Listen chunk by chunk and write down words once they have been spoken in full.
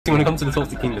You want to come to the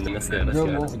Toxic Kingdom, then let's go,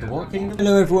 What kingdom?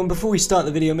 Hello everyone, before we start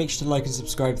the video, make sure to like and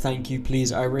subscribe, thank you,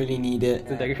 please, I really need it.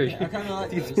 The decoration. I kinda like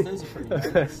those are pretty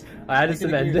nice. I added some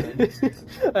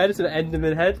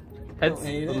Enderman heads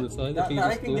on the side.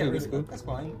 I can get rid of it. That's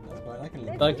fine, I can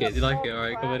live. Like it, you like it?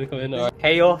 Alright, come in. Alright.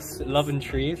 Chaos, love and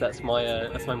trees, that's my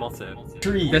motto.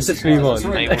 Trees. Let's just move on.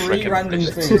 Three random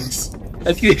things.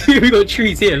 We got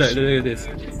trees here, look at this.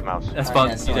 That's fun,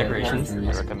 Yes, few decorations. I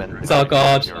recommend. It's our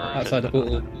guard outside the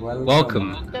portal.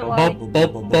 Welcome.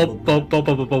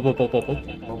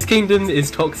 This kingdom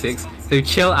is toxic, so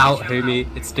chill out, homie.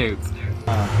 It's dope.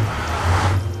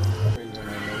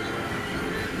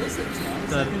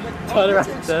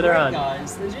 Turn around.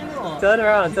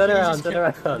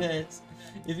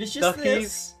 If it's just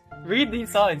Duckies, read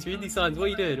these signs. What are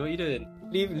you doing?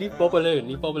 Leave Bob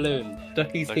alone.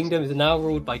 Ducky's kingdom is now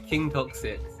ruled by King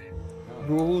Toxic.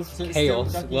 Rules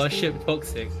chaos, worship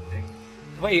toxic.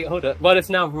 Wait, hold up. Well, it's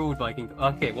now ruled by King.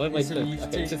 Okay, what am I doing?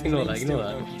 Okay, just ignore that.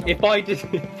 If I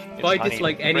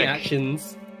dislike any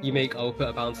actions you make, I'll put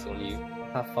a bounty on you.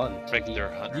 Have fun.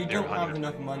 You don't have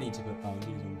enough money to put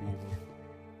bounties on people.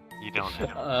 You don't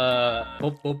have. A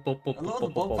lot of the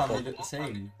Bob family look the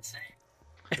same.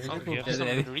 You have some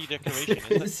redecoration.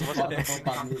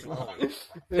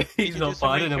 He's not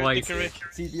fine, I don't know why he's here.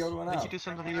 See the other one out. Did you do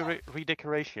some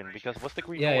redecoration? Because what's the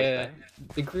green Yeah.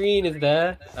 The green is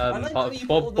there. I like how you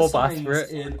Bob put all the asked for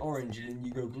signs it. in orange and then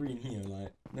you go green here,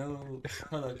 like, no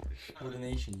colour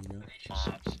coordination, you know?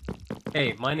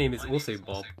 Hey, my name is also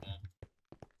Bob.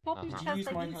 You use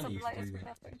my honey to do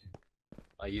that.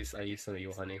 I use some of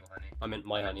your honey. I meant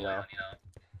my honey now.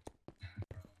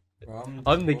 Bro,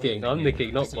 I'm the king,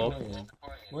 not Bob.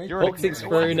 Toxic's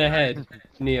throne ahead.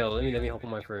 Neil, let me hop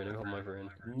on my throne.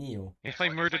 Neil. If I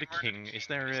murder the king, is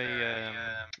there a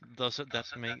does that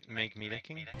make me the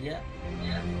king? Yeah.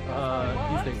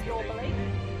 Please don't say.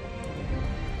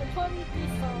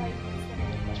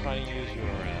 Try and use your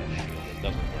shield, it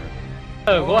doesn't work.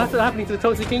 Oh, what's happening to the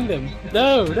Toxic Kingdom?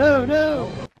 No!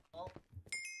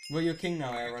 Well, you're king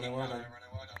now, Aaron, well done.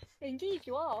 Indeed,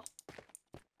 you are.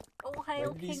 All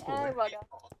hail King Airrunner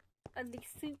and the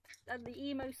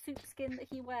emo soup skin that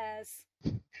he wears.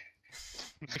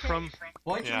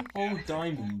 Why do you hold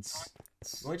diamonds?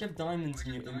 Why do you have diamonds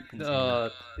in your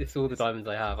inventory? It's all the diamonds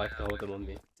I have. I have to hold them on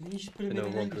me. Didn't you just put them in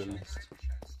an ender chest?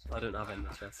 I don't have any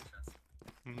chests.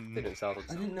 They don't sell them.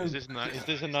 I didn't know. Is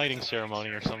this a knighting ceremony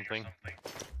or something?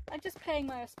 I'm just paying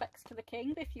my respects to the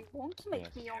king. If you want to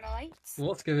make me your knight.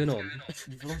 What's going on?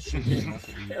 You've lost your game, that's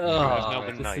what you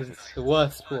This is the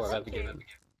worst score I've ever given.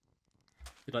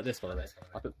 You like this, by the way?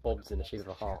 I put Bob's in the shape of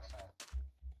a heart.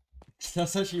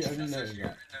 That's actually, I didn't know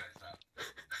that.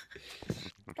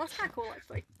 That's kind of cool,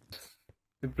 actually.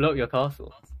 You blow up your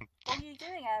castle. What are you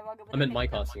doing, Airrunner? I meant my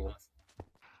castle.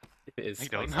 If it is. I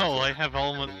don't know, I have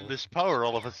all this power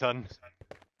all of a sudden.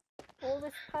 All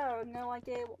this power and no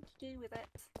idea what to do with it.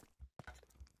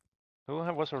 Who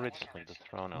was originally the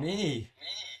throne owner? Me!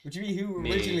 What do you mean, who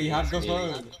originally had the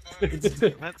throne?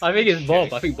 I think it's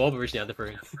Bob. I think Bob originally had the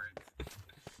throne.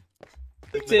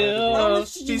 How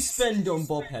much did you spend on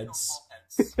Bob heads?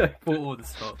 I bought all the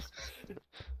stuff.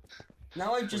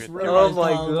 Now I just realised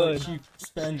how God. much you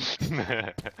spent.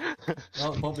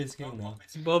 Oh, Bob is king now.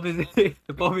 Bob is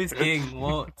king,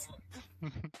 what?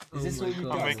 Is this what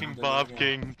you've I'm done? making Bob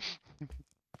king.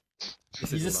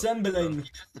 He's assembling!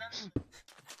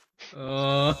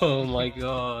 Oh my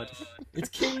god. It's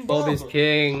King Bob! Bob is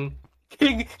king!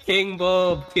 King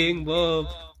Bob! Don't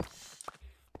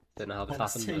know how this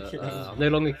happened, but I'm no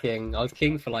longer king. I was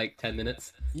king for like 10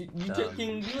 minutes. You were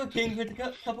king for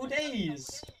a couple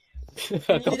days! A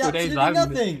couple did days,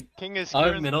 nothing! King is I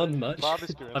haven't been on much. Bob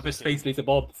is I've just faced me to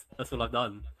Bob. That's all I've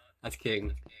done as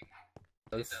king.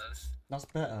 That's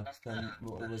better than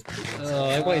what it was before. Oh,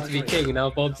 I wanted to be king and now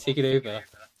Bob's taking over.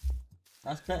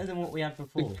 That's better than what we had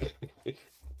before. The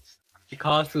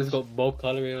castle's got Bob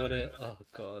colouring on it. Oh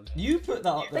god. You put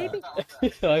that up there!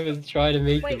 I was trying to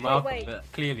make him up, wait. but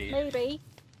clearly.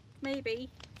 Maybe.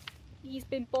 He's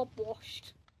been Bob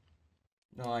washed.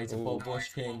 No, he's a Bob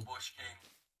Wash king.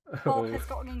 Bob has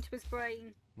gotten into his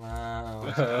brain. Wow.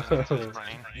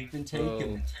 You've been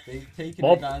taken. They've taken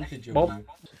Bob. advantage of Bob. you.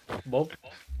 Bob.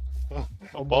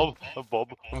 Bob.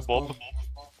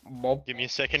 Give me a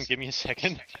second.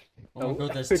 Oh my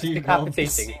god, there's We're two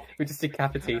decapitating. Bobs. We're just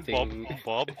decapitating.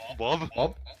 Bob.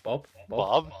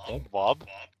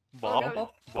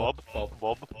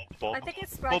 I think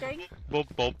it's spreading. I'm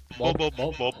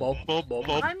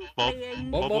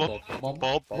playing.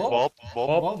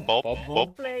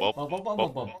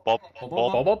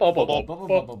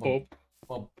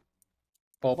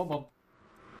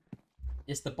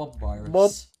 It's the Bob virus.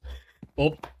 Bob.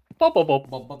 Bob.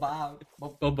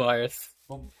 Bob Virus.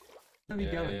 Bob. Where are we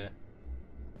going? Yeah.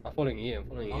 I'm following you. I'm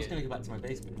following you. I was gonna go back to my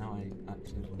basement. Now I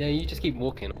actually. Yeah, you just keep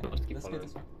walking. I'll just keep Let's go following.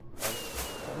 this way.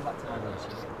 I'll go back to my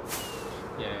basement.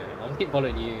 Yeah, I'll just keep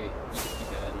following you. You just keep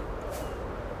going.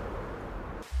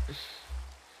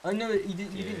 Oh no, you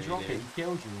didn't drop it. He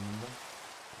killed you. Remember?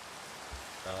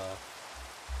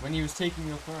 When he was taking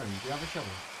your phone. Do you have a shovel?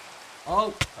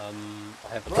 Oh.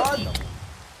 I have a Run! shovel.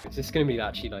 Is this gonna be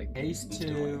actually like? Ace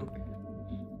 2.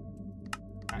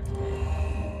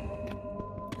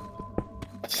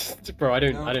 Bro, I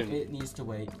don't. No, it needs to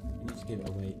wait. You need to give it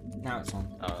a wait. Now it's on.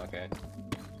 Oh, okay.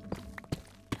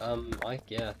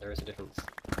 Yeah, there is a difference.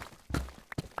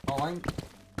 Oh, I should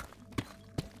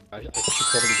probably go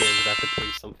because I have to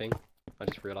post something. I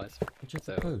just realised. What you have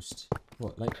So- to post?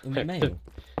 What, like in the mail?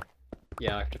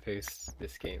 Yeah, I have to post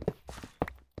this game.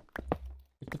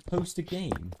 You have to post a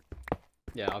game?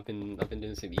 Yeah, I've been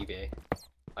doing some eBay.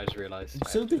 I just realised. I'm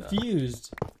so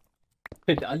confused.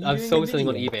 I doing a sold something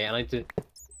on video? eBay and I did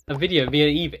a video of me on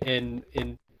eBay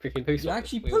in freaking post. You're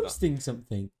actually posting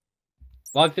something.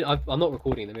 Well, I'm not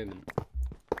recording at the moment.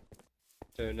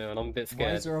 Don't know, and I'm a bit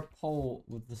scared. Why is there a pole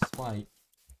with the spike?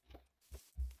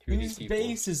 Who are these Whose people?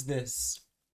 base is this?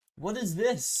 What is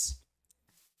this?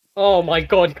 Oh my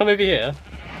god, come over here.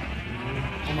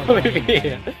 Oh my Come god. over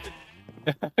here.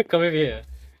 Come over here.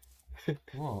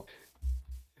 What?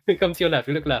 Come to your left,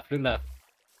 look left. Come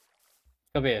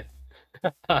here.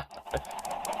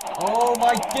 Oh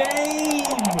my game!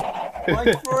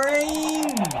 My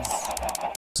frames!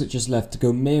 So it just left to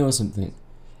go mail or something.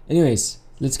 Anyways,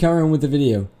 let's carry on with the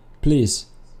video, please.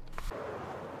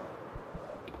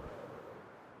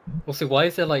 Also, why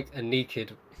is there like a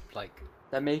naked, like...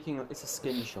 They're making it's a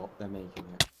skin shop. They're making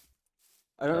it.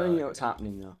 I don't really know what's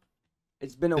happening though.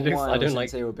 It's been a It looks- while I don't since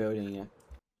like- they were building it.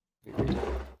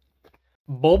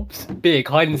 Bob's Big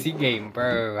hide and seek game,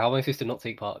 bro. How am I supposed to not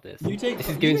take part of this? You take. This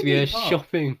is going to be a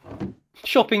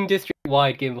shopping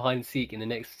district-wide game of hide and seek in the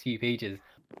next few pages.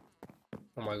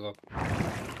 Oh my god.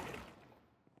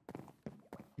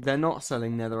 They're not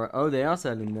selling netherite. Oh, they are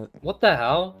selling netherite. What the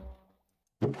hell?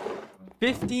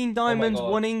 15 diamonds,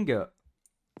 God. 1 ingot.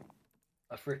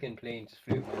 A freaking plane just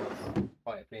flew by us.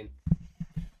 Quiet plane.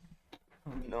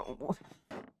 Oh no.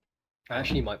 I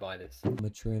actually might buy this. I'm a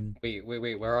trim. Wait,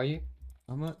 where are you?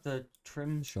 I'm at the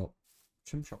trim shop.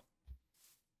 Trim shop.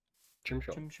 Trim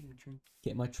shop. Trim.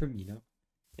 Get my trim, you know.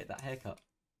 Get that haircut.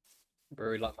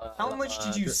 Bro, like How much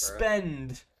did you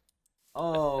spend?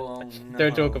 Oh no.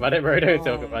 Don't talk about it, bro. Don't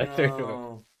talk about it. Don't talk about it.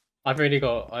 No. I've already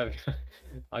got.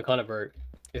 I kind of broke.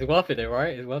 It's worth it, though,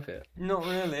 right? It's worth it. Not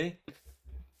really.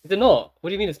 Is it not?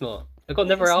 What do you mean it's not? I got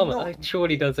never It's armor. not. That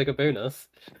surely does like a bonus.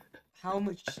 How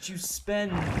much did you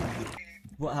spend?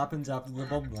 What happens after the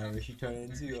bomb virus? You turn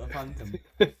into a phantom.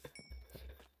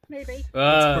 Maybe. It's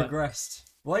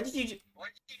progressed. Why did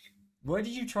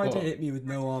you try to What? hit me with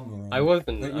no armor on? I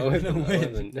wasn't. Like I you're gonna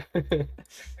wasn't. win.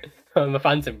 I'm a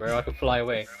phantom, bro. I can fly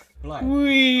away. Fly.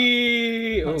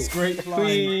 Whee! That's Oh. great flying.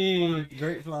 Whee!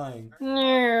 Great flying.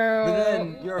 But But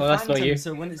then you're a that's not phantom, you.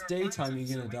 so when it's daytime,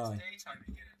 you're gonna die.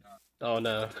 Oh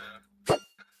no.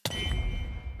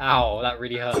 Ow, that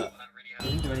really hurt. It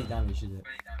didn't do any damage, did it?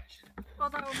 Oh,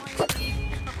 that reminds me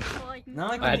of the slide. Now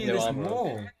I can had do no this armor on.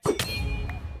 more.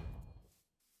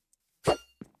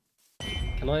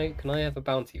 Can I have a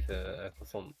bounty for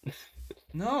croissant?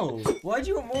 No. Why do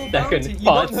you want more Second bounty? You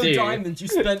part got no two. diamonds. You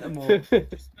spent them all.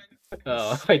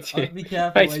 Oh, I do. I'd be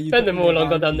careful I where you spent put them your all on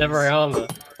goddamn bounties. never armor.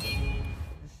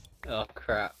 Oh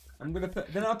crap. I'm gonna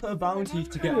put. Then I'll put a bounty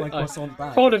to get my croissant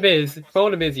back. Problem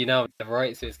is you now have,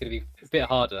 right? So it's gonna be a bit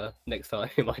harder next time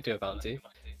I do a bounty.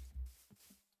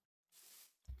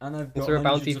 And I've got Is there a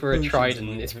bounty hundreds of for a potions in trident?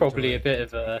 my It's probably a inventory.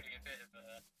 bit of a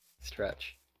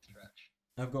stretch.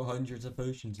 I've got hundreds of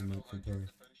potions in my inventory.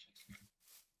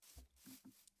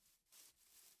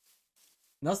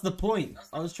 That's the point.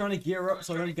 I was trying to gear up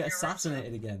so I don't get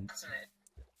assassinated again.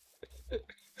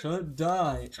 So I don't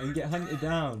die and get hunted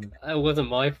down. That wasn't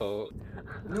my fault.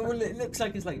 No, well, it looks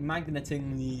like it's like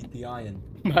magneting the iron.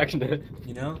 Magnet.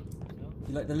 You know?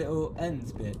 You like the little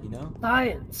ends bit, you know?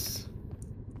 Science.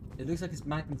 It looks like it's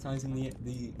magnetizing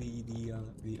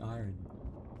the iron.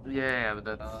 Yeah, but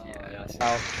that's Yeah, I see.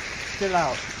 Out. Chill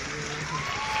out.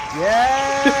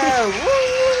 Yeah!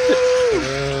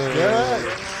 Woo!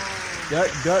 Gut.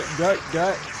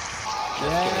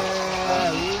 Yeah!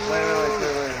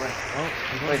 Wait. Oh,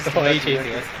 Wait, what are you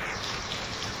chasing us?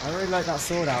 I really like that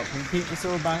sword out. Can you keep the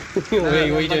sword back? What are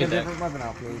you like doing a there? different weapon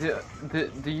out, please.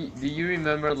 Do you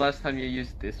remember last time you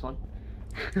used this one?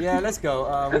 Yeah, let's go.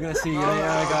 We're gonna see you later,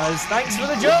 guys. Thanks for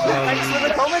the joke. Thanks for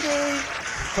the comedy.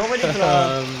 Comedy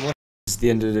club. This is the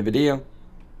end of the video.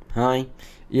 Hi.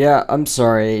 Yeah, I'm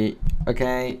sorry.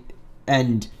 Okay.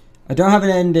 End. I don't have an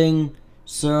ending,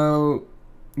 so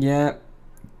yeah.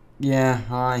 Yeah.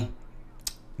 Hi.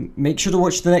 Make sure to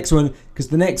watch the next one because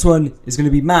the next one is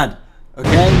gonna be mad.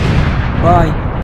 Okay. Bye.